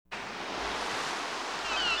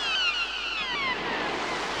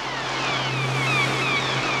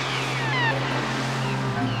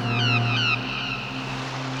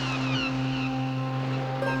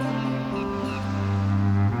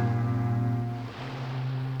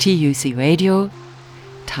TUC Radio,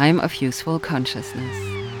 Time of Useful Consciousness.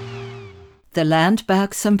 The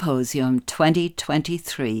LANDBACK Symposium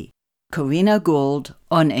 2023, Corrina Gould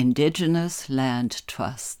on Indigenous Land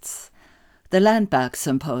Trusts. The LANDBACK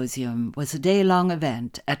Symposium was a day-long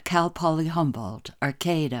event at Cal Poly Humboldt,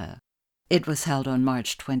 Arcata. It was held on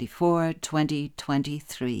March 24,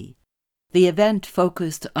 2023. The event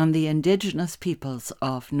focused on the indigenous peoples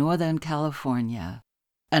of Northern California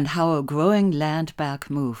and how a growing land-back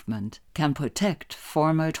movement can protect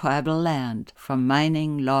former tribal land from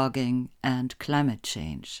mining, logging, and climate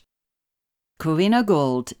change. Corrina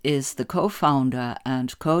Gould is the co-founder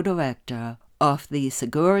and co-director of the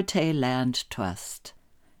Segurite Land Trust.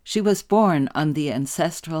 She was born on the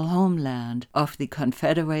ancestral homeland of the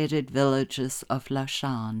Confederated Villages of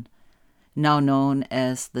Lashan, now known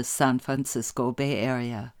as the San Francisco Bay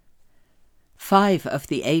Area. 5 of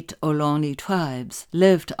the 8 Ohlone tribes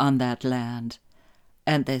lived on that land,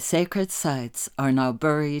 and their sacred sites are now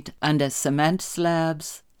buried under cement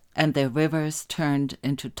slabs, and their rivers turned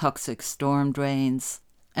into toxic storm drains,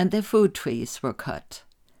 and their food trees were cut.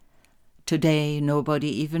 Today, nobody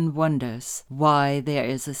even wonders why there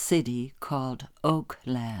is a city called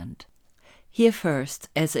Oakland. Here first,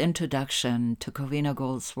 as introduction to Corrina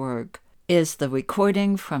Gould's work, is the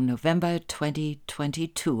recording from November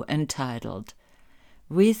 2022 entitled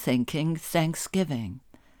Rethinking Thanksgiving,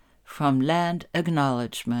 From Land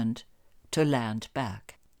Acknowledgement to Land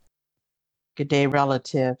Back. Good day,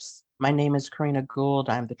 relatives. My name is Corrina Gould.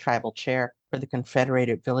 I'm the tribal chair for the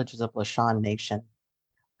Confederated Villages of Lashan Nation.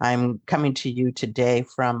 I'm coming to you today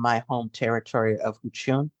from my home territory of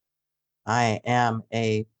Huchun. I am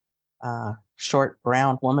a short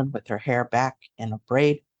brown woman with her hair back in a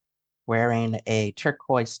braid, wearing a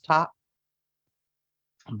turquoise top.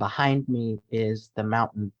 Behind me is the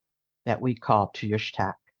mountain that we call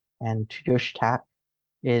Tuyushtak. And Tuyushtak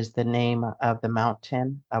is the name of the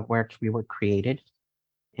mountain of which we were created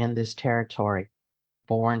in this territory,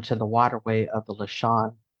 born to the waterway of the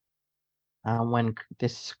Lashan. When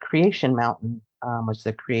this creation mountain was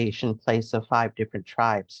the creation place of 5 different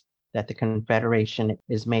tribes that the Confederation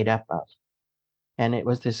is made up of. And it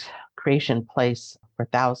was this creation place for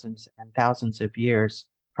thousands and thousands of years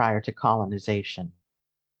prior to colonization.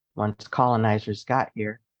 Once colonizers got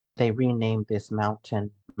here, they renamed this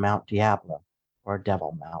mountain Mount Diablo, or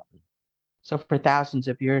Devil Mountain. So for thousands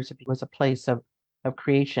of years, it was a place of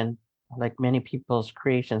creation, like many people's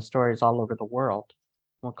creation stories all over the world.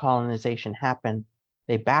 When colonization happened,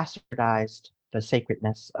 they bastardized the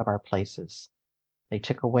sacredness of our places. They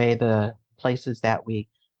took away the places that we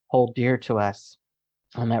hold dear to us.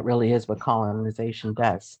 And that really is what colonization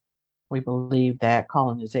does. We believe that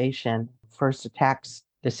colonization first attacks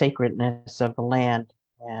the sacredness of the land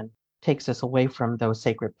and takes us away from those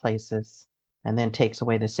sacred places, and then takes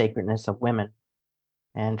away the sacredness of women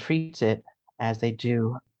and treats it as they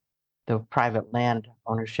do the private land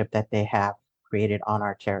ownership that they have created on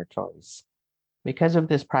our territories. Because of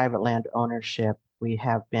this private land ownership, we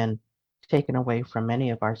have been taken away from many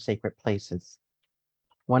of our sacred places.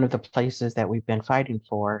 One of the places that we've been fighting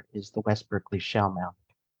for is the West Berkeley Shell Mound.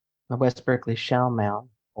 The West Berkeley Shell Mound,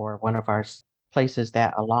 or one of our places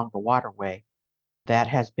that along the waterway, that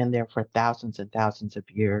has been there for thousands and thousands of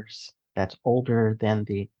years, that's older than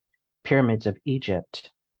the pyramids of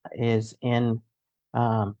Egypt, is in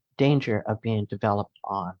danger of being developed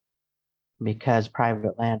on because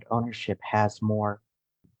private land ownership has more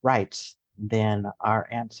rights than our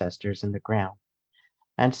ancestors in the ground.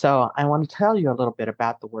 And so I want to tell you a little bit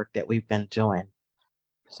about the work that we've been doing.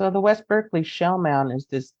 So the West Berkeley Shell Mound is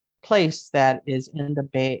this place that is in the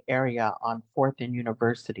Bay Area on 4th and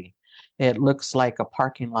University. It looks like a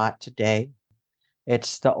parking lot today.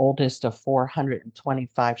 It's the oldest of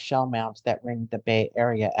 425 shell mounds that ring the Bay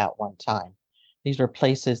Area at one time. These were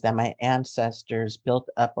places that my ancestors built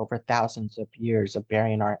up over thousands of years of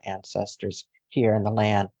burying our ancestors here in the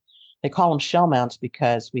land. They call them shell mounds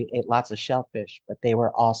because we ate lots of shellfish, but they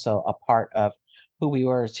were also a part of who we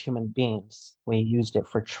were as human beings. We used it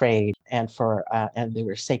for trade and and they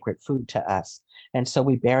were sacred food to us. And so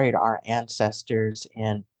we buried our ancestors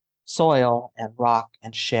in soil and rock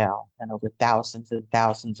and shell. And over thousands and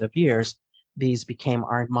thousands of years, these became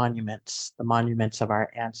our monuments, the monuments of our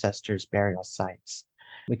ancestors' burial sites.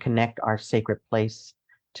 We connect our sacred place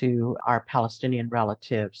to our Palestinian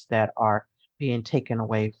relatives that are being taken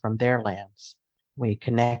away from their lands. We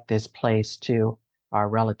connect this place to our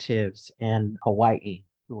relatives in Hawaii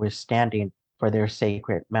who is standing for their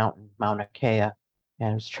sacred mountain, Mauna Kea,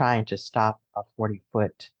 and is trying to stop a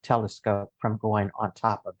 40-foot telescope from going on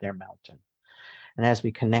top of their mountain. And as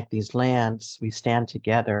we connect these lands, we stand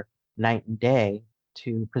together night and day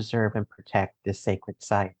to preserve and protect this sacred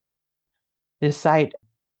site. This site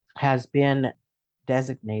has been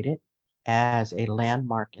designated as a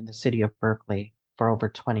landmark in the city of Berkeley for over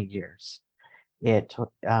 20 years. It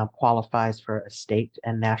qualifies for a state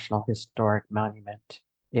and national historic monument.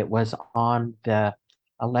 It was on the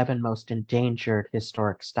 11 most endangered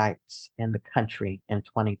historic sites in the country in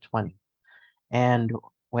 2020. And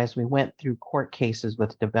as we went through court cases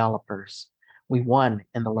with developers, we won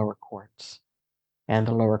in the lower courts. And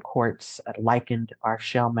the lower courts likened our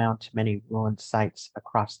shell mound to many ruined sites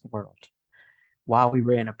across the world. While we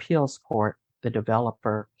were in appeals court, the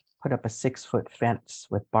developer put up a 6-foot fence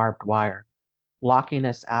with barbed wire, locking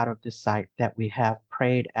us out of the site that we have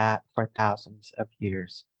prayed at for thousands of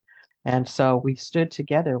years. And so we stood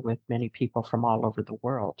together with many people from all over the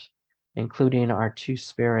world, including our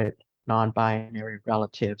two-spirit, non-binary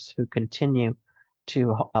relatives who continue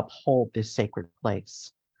to uphold this sacred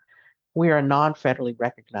place. We are a non-federally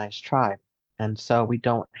recognized tribe, and so we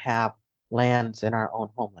don't have lands in our own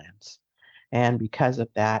homelands. And because of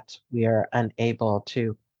that, we are unable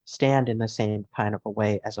to stand in the same kind of a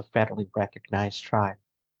way as a federally recognized tribe.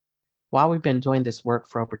 While we've been doing this work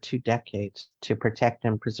for over 2 decades to protect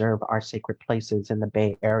and preserve our sacred places in the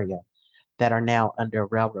Bay Area that are now under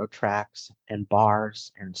railroad tracks and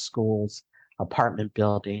bars and schools, apartment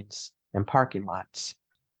buildings, and parking lots,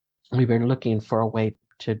 we've been looking for a way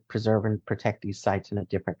to preserve and protect these sites in a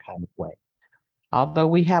different kind of way. Although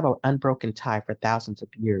we have an unbroken tie for thousands of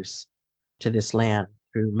years to this land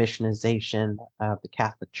through missionization of the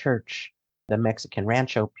Catholic Church, the Mexican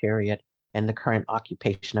Rancho period, and the current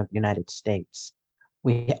occupation of the United States,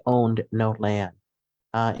 we owned no land,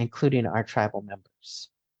 including our tribal members.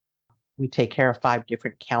 We take care of 5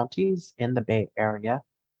 different counties in the Bay Area,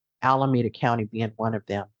 Alameda County being one of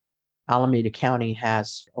them. Alameda County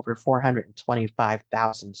has over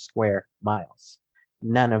 425,000 square miles.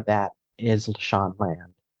 None of that is Lashon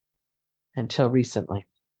land. Until recently,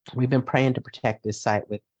 we've been praying to protect this site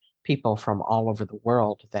with people from all over the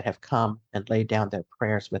world that have come and laid down their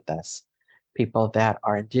prayers with us. People that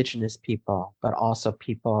are Indigenous people, but also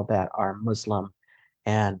people that are Muslim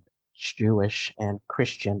and Jewish and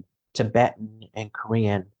Christian, Tibetan and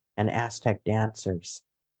Korean and Aztec dancers,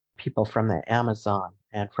 people from the Amazon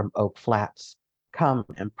and from Oak Flats come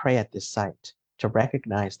and pray at this site to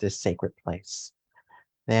recognize this sacred place.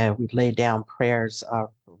 Then we lay down prayers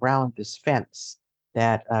around this fence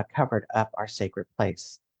that covered up our sacred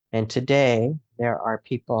place. And today there are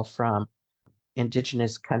people from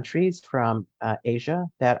Indigenous countries from Asia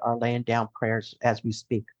that are laying down prayers as we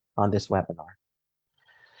speak on this webinar.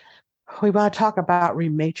 We want to talk about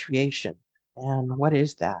rematriation. And what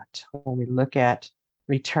is that? When we look at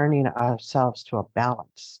returning ourselves to a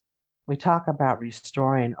balance, we talk about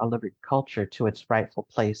restoring a living culture to its rightful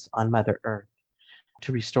place on Mother Earth,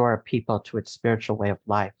 to restore a people to its spiritual way of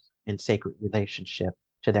life in sacred relationship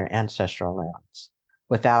to their ancestral lands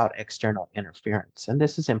without external interference. And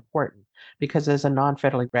this is important because as a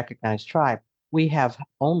non-federally recognized tribe, we have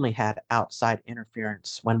only had outside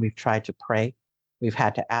interference when we've tried to pray. We've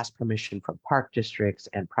had to ask permission from park districts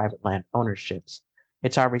and private land ownerships.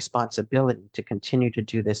 It's our responsibility to continue to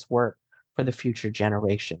do this work for the future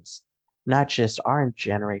generations, not just our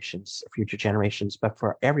generations, future generations, but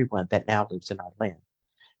for everyone that now lives in our land.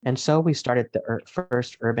 And so we started the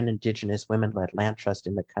first urban Indigenous women-led land trust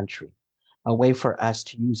in the country, a way for us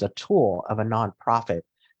to use a tool of a nonprofit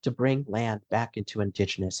to bring land back into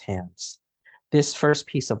Indigenous hands. This first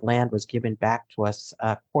piece of land was given back to us,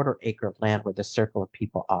 a 1/4 acre of land where the circle of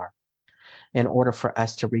people are, in order for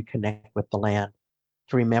us to reconnect with the land,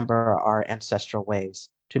 to remember our ancestral ways,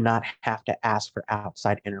 to not have to ask for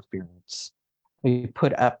outside interference. We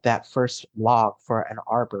put up that first log for an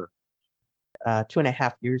arbor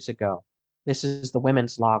 2.5 years ago. This is the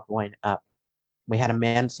women's log going up. We had a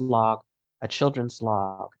men's log, a children's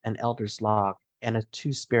log, an elder's log, and a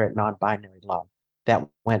two-spirit non-binary log that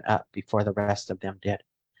went up before the rest of them did.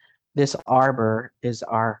 This arbor is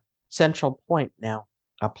our central point now,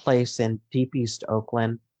 a place in deep East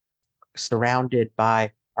Oakland, surrounded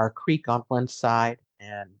by our creek on one side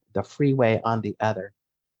and the freeway on the other.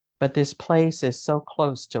 But this place is so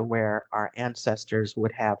close to where our ancestors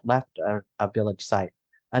would have left a village site.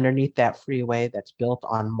 Underneath that freeway that's built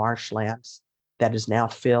on marshlands that is now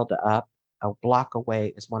filled up, a block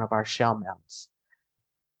away is one of our shell mounds.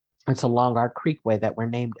 It's along our creekway that we're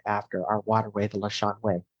named after, our waterway, the Lashon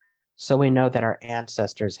Way. So we know that our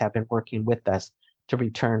ancestors have been working with us to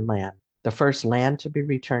return land, the first land to be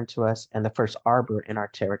returned to us and the first arbor in our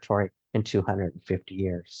territory in 250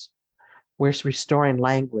 years. We're restoring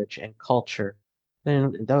language and culture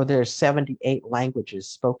And though there's 78 languages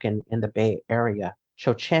spoken in the Bay Area,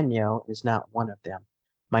 Chochenyo is not one of them.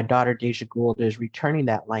 My daughter Deja Gould is returning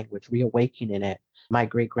that language, reawakening it. My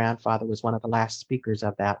great-grandfather was one of the last speakers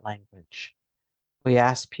of that language. We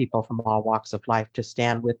ask people from all walks of life to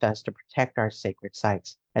stand with us to protect our sacred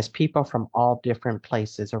sites, as people from all different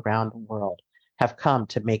places around the world have come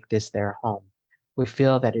to make this their home. We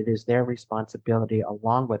feel that it is their responsibility,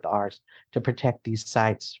 along with ours, to protect these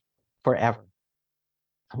sites forever.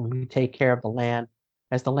 We take care of the land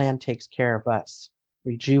as the land takes care of us,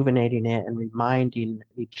 rejuvenating it and reminding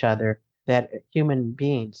each other that human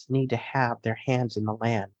beings need to have their hands in the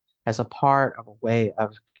land as a part of a way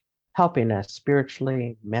of helping us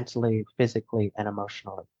spiritually, mentally, physically, and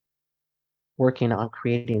emotionally. Working on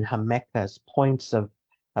creating hamekas, points of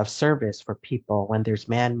service for people when there's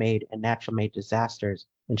man-made and natural-made disasters,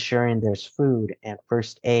 ensuring there's food and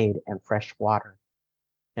first aid and fresh water,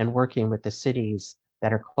 and working with the cities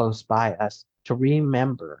that are close by us to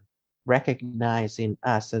remember, recognizing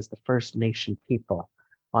us as the First Nation people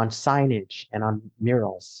on signage and on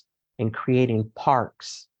murals, and creating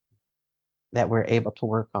parks that we're able to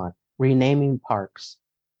work on, renaming parks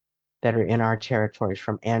that are in our territories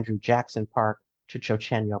from Andrew Jackson Park to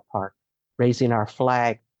Chochenyo Park, raising our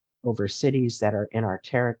flag over cities that are in our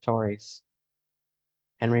territories,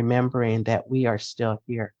 and remembering that we are still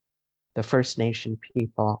here, the First Nation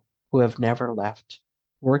people who have never left,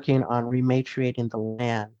 working on rematriating the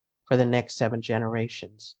land for the next 7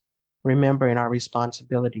 generations, remembering our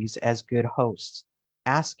responsibilities as good hosts,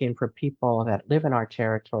 asking for people that live in our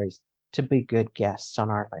territories to be good guests on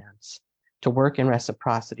our lands, to work in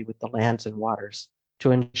reciprocity with the lands and waters,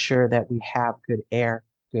 to ensure that we have good air,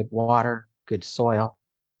 good water, good soil,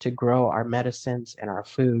 to grow our medicines and our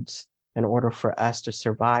foods in order for us to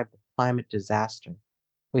survive the climate disaster.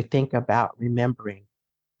 We think about remembering,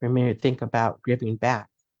 think about giving back.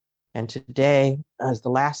 And today is the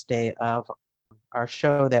last day of our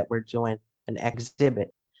show that we're doing, an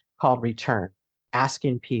exhibit called Return,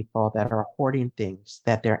 asking people that are hoarding things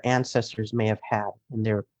that their ancestors may have had in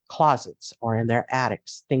their closets or in their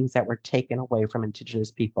attics, things that were taken away from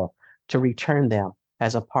Indigenous people, to return them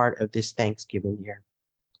as a part of this Thanksgiving year.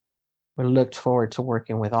 We look forward to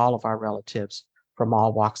working with all of our relatives from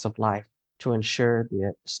all walks of life to ensure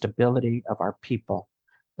the stability of our people.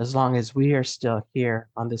 As long as we are still here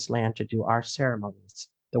on this land to do our ceremonies,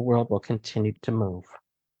 the world will continue to move.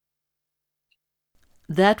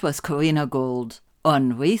 That was Corrina Gould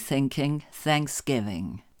on Rethinking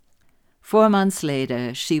Thanksgiving. 4 months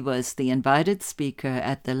later, she was the invited speaker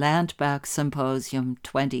at the LANDBACK Symposium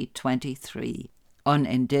 2023 on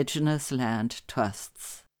Indigenous Land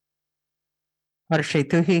Trusts. Good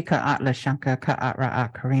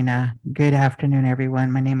afternoon,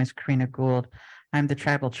 everyone. My name is Corrina Gould. I'm the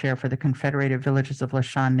tribal chair for the Confederated Villages of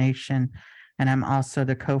Lishawn Nation, and I'm also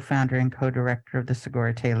the co-founder and co-director of the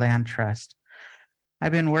Segorite Land Trust.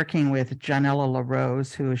 I've been working with Janella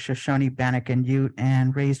LaRose, who is Shoshone, Bannock, and Ute,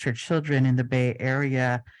 and raised her children in the Bay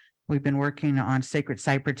Area. We've been working on sacred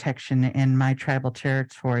site protection in my tribal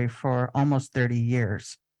territory for almost 30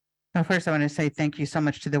 years. Now, first, I want to say thank you so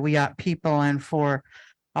much to the Wiyot people and for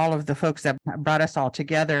all of the folks that brought us all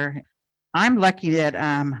together. I'm lucky that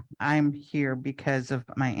I'm here because of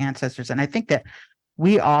my ancestors, and I think that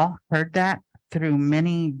we all heard that through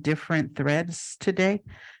many different threads today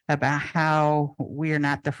about how we are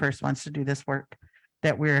not the first ones to do this work,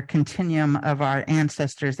 that we're a continuum of our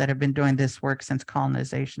ancestors that have been doing this work since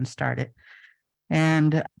colonization started.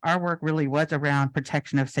 And our work really was around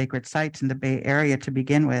protection of sacred sites in the Bay Area to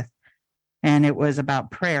begin with. And it was about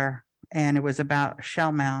prayer, and it was about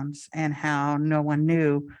shell mounds and how no one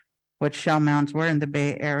knew what shell mounds were in the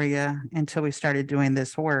Bay Area until we started doing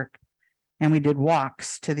this work. And we did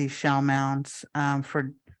walks to these shell mounds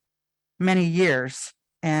for many years.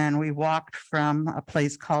 And we walked from a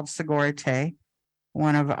place called Segorite,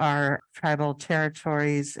 one of our tribal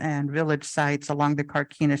territories and village sites along the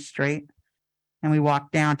Carquinez Strait. And we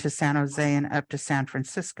walked down to San Jose and up to San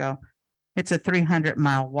Francisco. It's a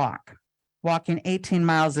 300-mile walk. Walking 18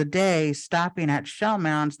 miles a day, stopping at shell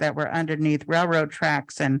mounds that were underneath railroad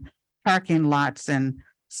tracks and parking lots and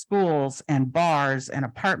schools and bars and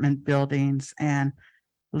apartment buildings, and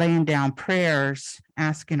laying down prayers,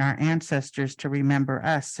 asking our ancestors to remember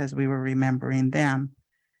us as we were remembering them.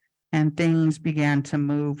 And things began to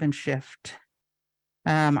move and shift.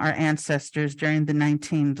 Our ancestors during the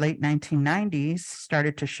late 1990s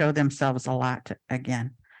started to show themselves a lot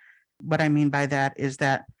again. What I mean by that is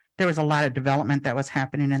that there was a lot of development that was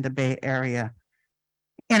happening in the Bay Area.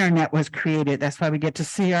 Internet was created. That's why we get to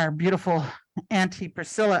see our beautiful Auntie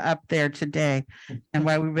Priscilla up there today, and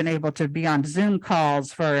why we've been able to be on Zoom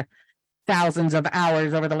calls for thousands of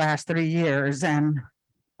hours over the last 3 years and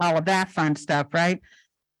all of that fun stuff, right?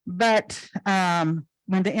 But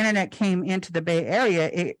when the internet came into the Bay Area,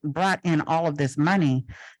 it brought in all of this money,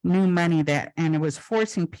 new money and it was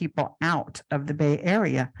forcing people out of the Bay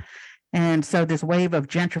Area. And so this wave of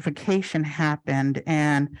gentrification happened,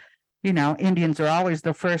 and Indians are always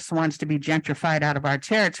the first ones to be gentrified out of our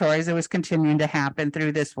territories. It was continuing to happen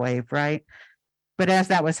through this wave, right? But as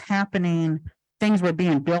that was happening, things were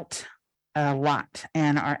being built a lot,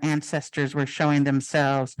 and our ancestors were showing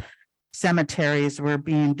themselves. Cemeteries were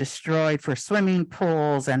being destroyed for swimming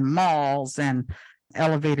pools and malls and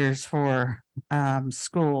elevators for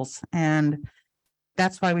schools. And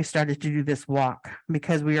that's why we started to do this walk,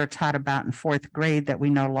 because we were taught about in 4th grade that we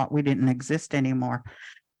didn't exist anymore.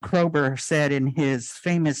 Kroeber said in his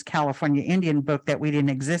famous California Indian book that we didn't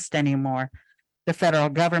exist anymore. The federal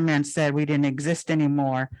government said we didn't exist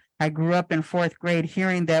anymore. I grew up in 4th grade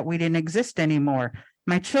hearing that we didn't exist anymore.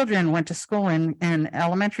 My children went to school in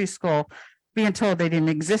elementary school being told they didn't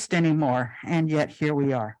exist anymore. And yet here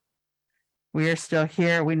we are. We are still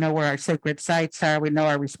here. We know where our sacred sites are. We know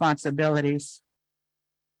our responsibilities.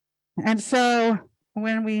 And so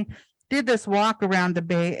when we did this walk around the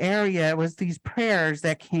Bay Area, it was these prayers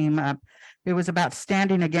that came up. It was about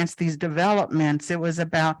standing against these developments. It was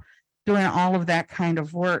about doing all of that kind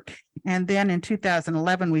of work. And then in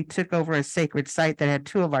 2011, we took over a sacred site that had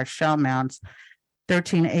 2 of our shell mounds,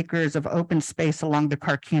 13 acres of open space along the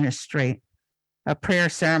Corrina Strait, a prayer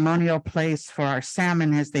ceremonial place for our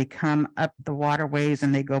salmon as they come up the waterways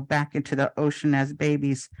and they go back into the ocean as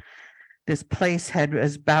babies. This place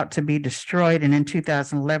was about to be destroyed, and in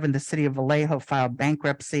 2011, the city of Vallejo filed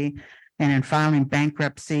bankruptcy, and in filing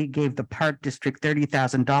bankruptcy, gave the park district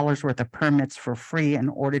 $30,000 worth of permits for free in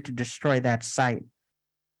order to destroy that site.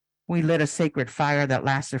 We lit a sacred fire that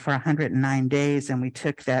lasted for 109 days, and we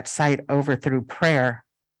took that site over through prayer,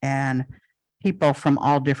 and people from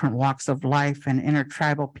all different walks of life and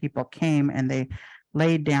intertribal people came, and they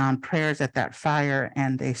laid down prayers at that fire,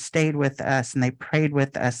 and they stayed with us, and they prayed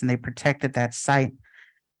with us, and they protected that site.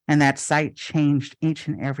 And that site changed each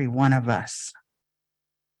and every one of us.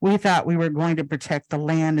 We thought we were going to protect the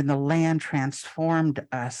land, and the land transformed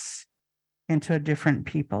us into a different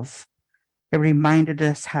peoples. It reminded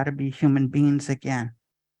us how to be human beings again.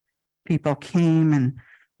 People came, and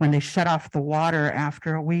when they shut off the water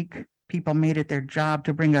after a week, people made it their job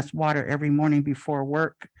to bring us water every morning before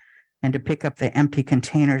work and to pick up the empty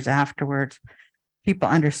containers afterwards. People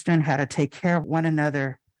understood how to take care of one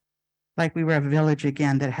another like we were a village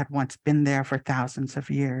again that had once been there for thousands of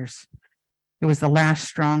years. It was the last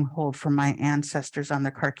stronghold for my ancestors on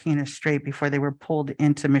the Corrina Strait before they were pulled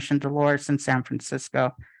into Mission Dolores in San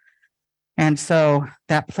Francisco. And so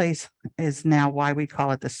that place is now why we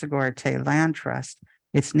call it the Seguridad Land Trust.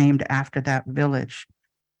 It's named after that village.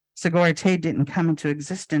 Seguridad didn't come into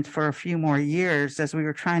existence for a few more years as we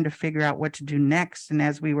were trying to figure out what to do next. And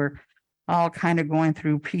as we were all kind of going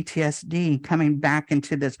through PTSD, coming back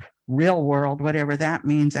into this real world, whatever that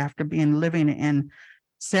means, after living in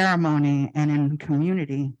ceremony and in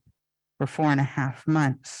community for 4.5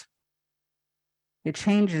 months. It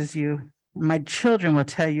changes you. My children will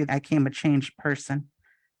tell you I became a changed person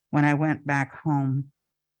when I went back home,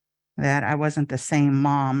 that I wasn't the same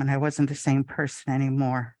mom and I wasn't the same person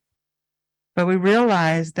anymore. But we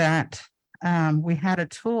realized that we had a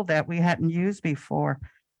tool that we hadn't used before,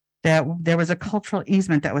 that there was a cultural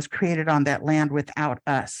easement that was created on that land without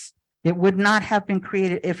us. It would not have been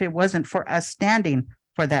created if it wasn't for us standing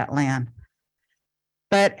for that land.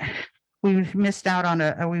 But we missed out on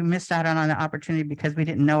an opportunity because we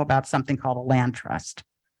didn't know about something called a land trust.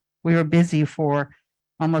 We were busy for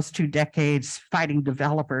almost 2 decades fighting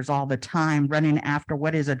developers all the time, running after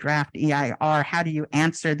what is a draft EIR? How do you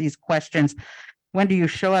answer these questions? When do you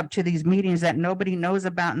show up to these meetings that nobody knows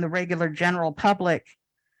about in the regular general public?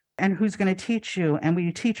 And who's going to teach you? And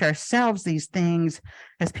we teach ourselves these things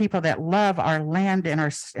as people that love our land and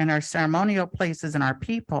our ceremonial places and our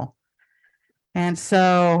people. And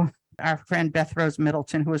so our friend Beth Rose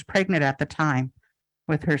Middleton, who was pregnant at the time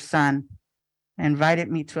with her son, invited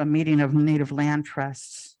me to a meeting of Native land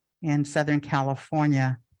trusts in Southern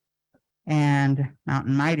California. And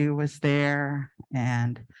Mountain Maidu was there,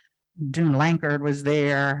 and Dune Lankard was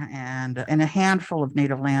there, and a handful of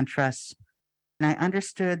Native land trusts. And I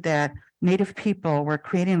understood that Native people were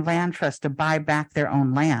creating land trusts to buy back their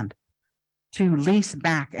own land, to lease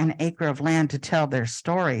back an acre of land to tell their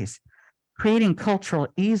stories, creating cultural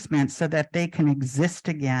easements so that they can exist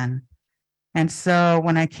again. And so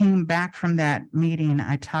when I came back from that meeting,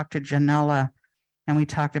 I talked to Janella and we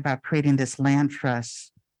talked about creating this land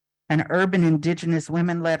trust, an urban Indigenous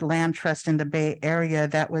women-led land trust in the Bay Area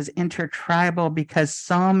that was intertribal because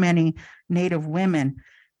so many Native women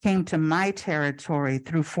came to my territory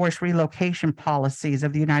through forced relocation policies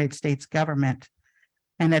of the United States government.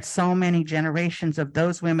 And that so many generations of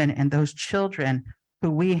those women and those children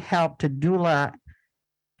who we helped to doula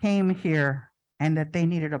came here, and that they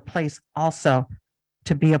needed a place also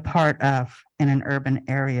to be a part of in an urban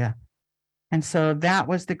area. And so that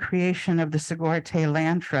was the creation of the Sigorte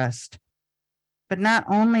Land Trust. But not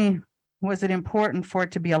only was it important for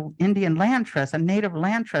it to be an Indian land trust, a Native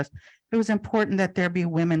land trust, it was important that there be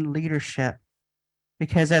women leadership.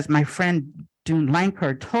 Because as my friend Dune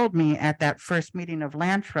Lankard told me at that first meeting of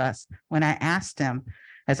land trust, when I asked him,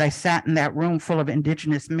 as I sat in that room full of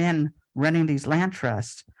Indigenous men running these land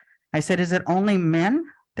trusts, I said, is it only men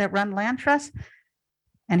that run land trusts?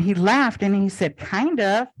 And he laughed and he said, kind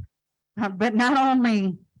of. But not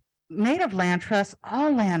only Native land trusts,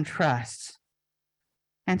 all land trusts.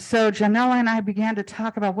 And so Janella and I began to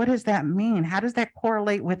talk about, what does that mean? How does that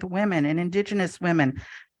correlate with women and Indigenous women?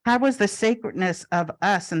 How was the sacredness of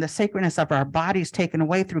us and the sacredness of our bodies taken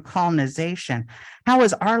away through colonization? How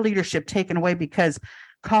was our leadership taken away because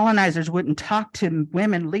colonizers wouldn't talk to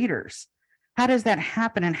women leaders? How does that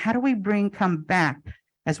happen? And how do we come back,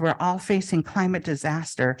 as we're all facing climate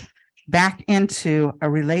disaster, back into a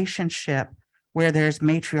relationship where there's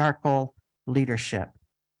matriarchal leadership?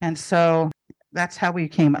 And so that's how we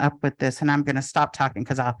came up with this. And I'm going to stop talking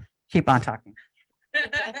because I'll keep on talking.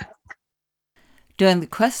 During the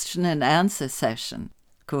question and answer session,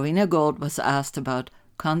 Corrina Gould was asked about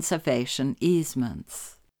conservation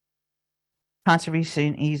easements.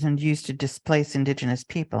 Conservation easements used to displace Indigenous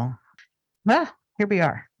people. Well, here we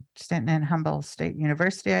are, sitting in Humboldt State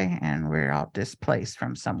University, and we're all displaced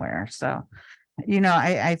from somewhere. So,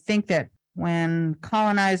 I think that when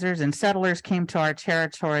colonizers and settlers came to our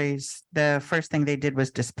territories, the first thing they did was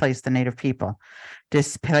displace the Native people,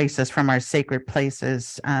 displace us from our sacred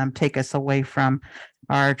places, take us away from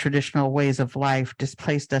our traditional ways of life,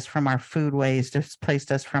 displaced us from our foodways,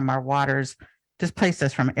 displaced us from our waters, displaced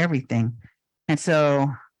us from everything. And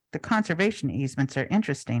so the conservation easements are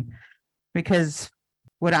interesting because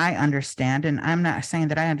what I understand, and I'm not saying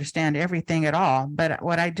that I understand everything at all, but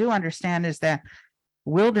what I do understand is that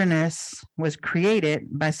wilderness was created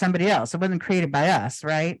by somebody else. It wasn't created by us,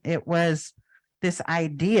 right? It was this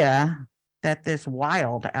idea that there's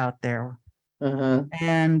wild out there.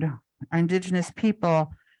 And our Indigenous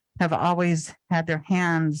people have always had their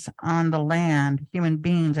hands on the land. Human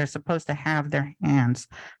beings are supposed to have their hands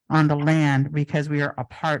on the land because we are a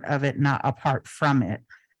part of it, not apart from it,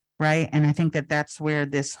 right? And I think that that's where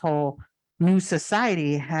this whole new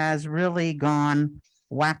society has really gone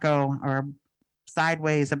wacko or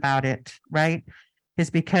sideways about it, right? Is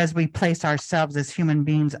because we place ourselves as human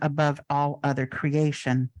beings above all other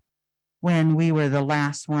creation when we were the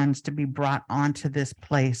last ones to be brought onto this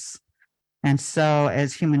place. And so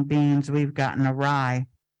as human beings, we've gotten awry.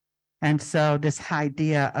 And so this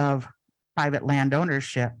idea of private land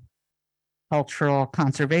ownership, cultural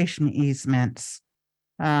conservation easements,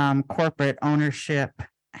 corporate ownership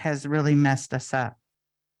has really messed us up.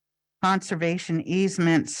 Conservation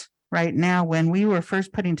easements right now, when we were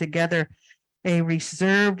first putting together a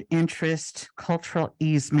reserved interest cultural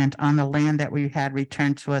easement on the land that we had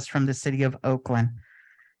returned to us from the city of Oakland,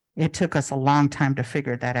 it took us a long time to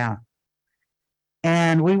figure that out.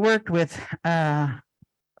 And we worked with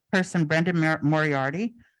person, Brendan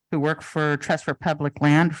Moriarty, who worked for Trust for Public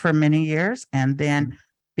Land for many years, and then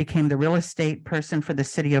became the real estate person for the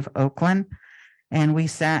city of Oakland. And we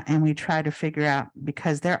sat and we tried to figure out,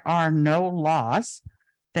 because there are no laws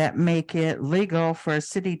that make it legal for a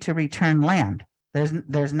city to return land.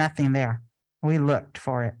 There's nothing there. We looked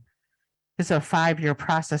for it. It's a 5-year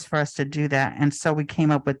process for us to do that. And so we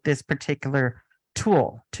came up with this particular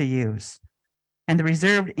tool to use. And the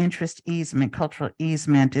reserved interest easement, cultural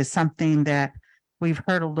easement, is something that we've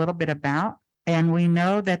heard a little bit about. And we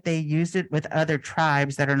know that they use it with other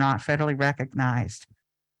tribes that are not federally recognized.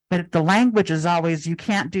 But the language is always, you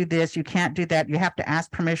can't do this, you can't do that, you have to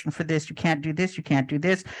ask permission for this, you can't do this, you can't do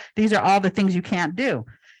this. These are all the things you can't do.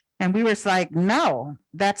 And we were like, no,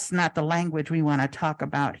 that's not the language we want to talk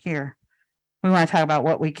about here. We want to talk about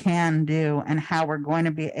what we can do and how we're going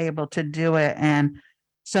to be able to do it. And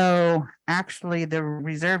so actually the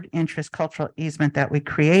reserved interest cultural easement that we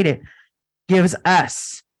created gives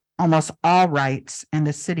us almost all rights, and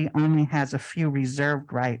the city only has a few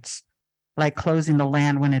reserved rights, like closing the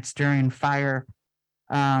land when it's during fire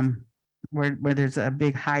where there's a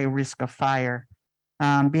big high risk of fire.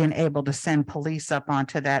 Being able to send police up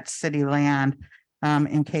onto that city land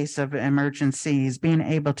in case of emergencies, being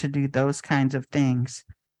able to do those kinds of things.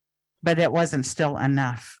 But it wasn't still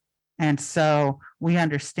enough. And so we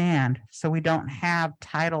understand. So we don't have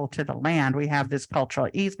title to the land. We have this cultural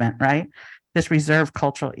easement, right? This reserved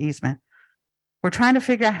cultural easement. We're trying to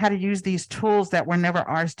figure out how to use these tools that were never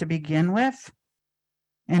ours to begin with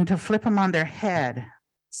and to flip them on their head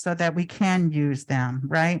so that we can use them,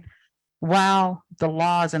 right? While the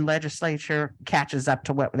laws and legislature catches up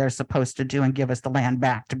to what they're supposed to do and give us the land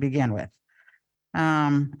back to begin with.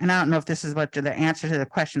 And I don't know if this is what the answer to the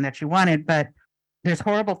question that you wanted, but there's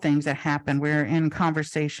horrible things that happen. We're in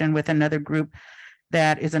conversation with another group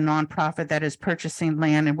that is a nonprofit that is purchasing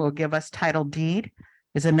land and will give us title deed,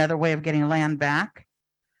 is another way of getting land back.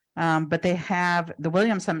 But they have the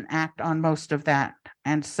Williamson Act on most of that.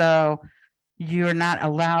 And so you're not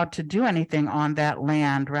allowed to do anything on that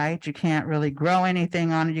land, right? You can't really grow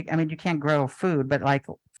anything on it. I mean, you can't grow food, but like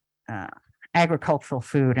agricultural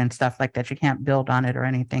food and stuff like that. You can't build on it or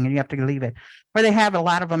anything, and you have to leave it. Or they have a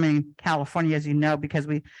lot of them in California, as you know, because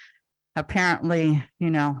we apparently,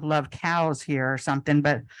 love cows here or something.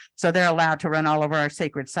 But so they're allowed to run all over our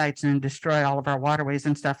sacred sites and destroy all of our waterways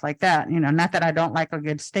and stuff like that. Not that I don't like a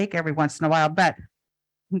good steak every once in a while, but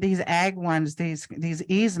these ag ones, these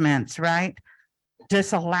easements, right,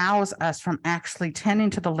 disallows us from actually tending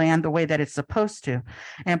to the land the way that it's supposed to,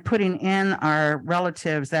 and putting in our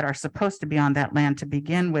relatives that are supposed to be on that land to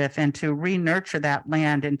begin with, and to re-nurture that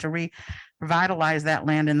land and to revitalize that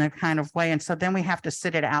land in that kind of way. And so then we have to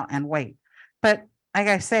sit it out and wait. But like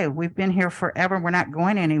I say, we've been here forever. We're not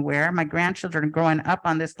going anywhere. My grandchildren are growing up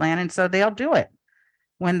on this land, and so they'll do it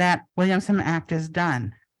when that Williamson Act is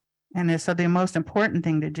done. And so the most important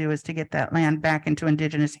thing to do is to get that land back into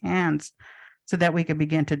Indigenous hands so that we could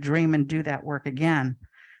begin to dream and do that work again.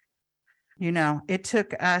 It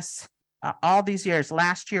took us all these years.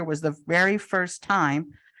 Last year was the very first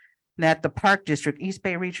time that the Park District, East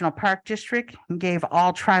Bay Regional Park District, gave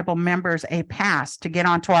all tribal members a pass to get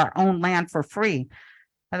onto our own land for free.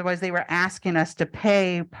 Otherwise, they were asking us to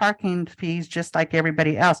pay parking fees just like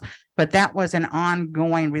everybody else. But that was an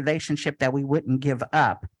ongoing relationship that we wouldn't give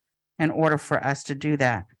up in order for us to do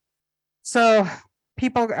that. So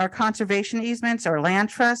our conservation easements or land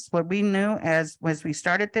trusts, what we knew as we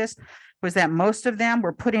started this was that most of them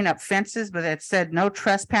were putting up fences, but it said no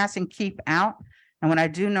trespassing, keep out. And what I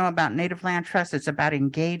do know about native land trusts, it's about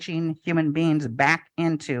engaging human beings back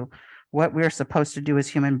into what we're supposed to do as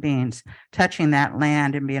human beings, touching that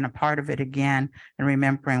land and being a part of it again, and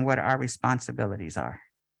remembering what our responsibilities are.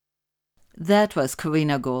 That was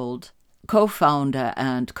Corrina Gould, co-founder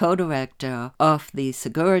and co-director of the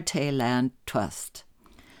Segurite Land Trust.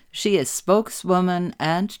 She is spokeswoman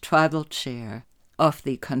and tribal chair of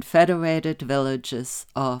the Confederated Villages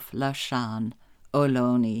of Lashan,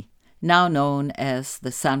 Ohlone, now known as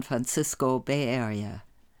the San Francisco Bay Area.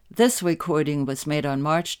 This recording was made on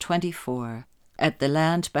March 24 at the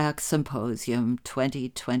LANDBACK Symposium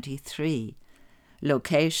 2023.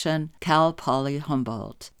 Location, Cal Poly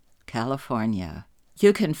Humboldt, California.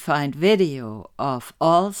 You can find video of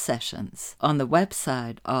all sessions on the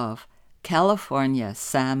website of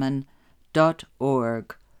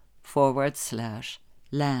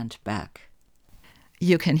californiasalmon.org/landback.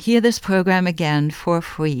 You can hear this program again for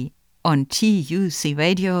free on TUC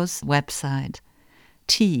Radio's website,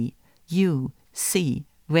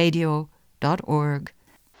 tucradio.org.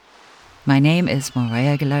 My name is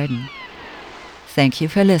Maria Glarden. Thank you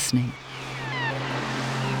for listening.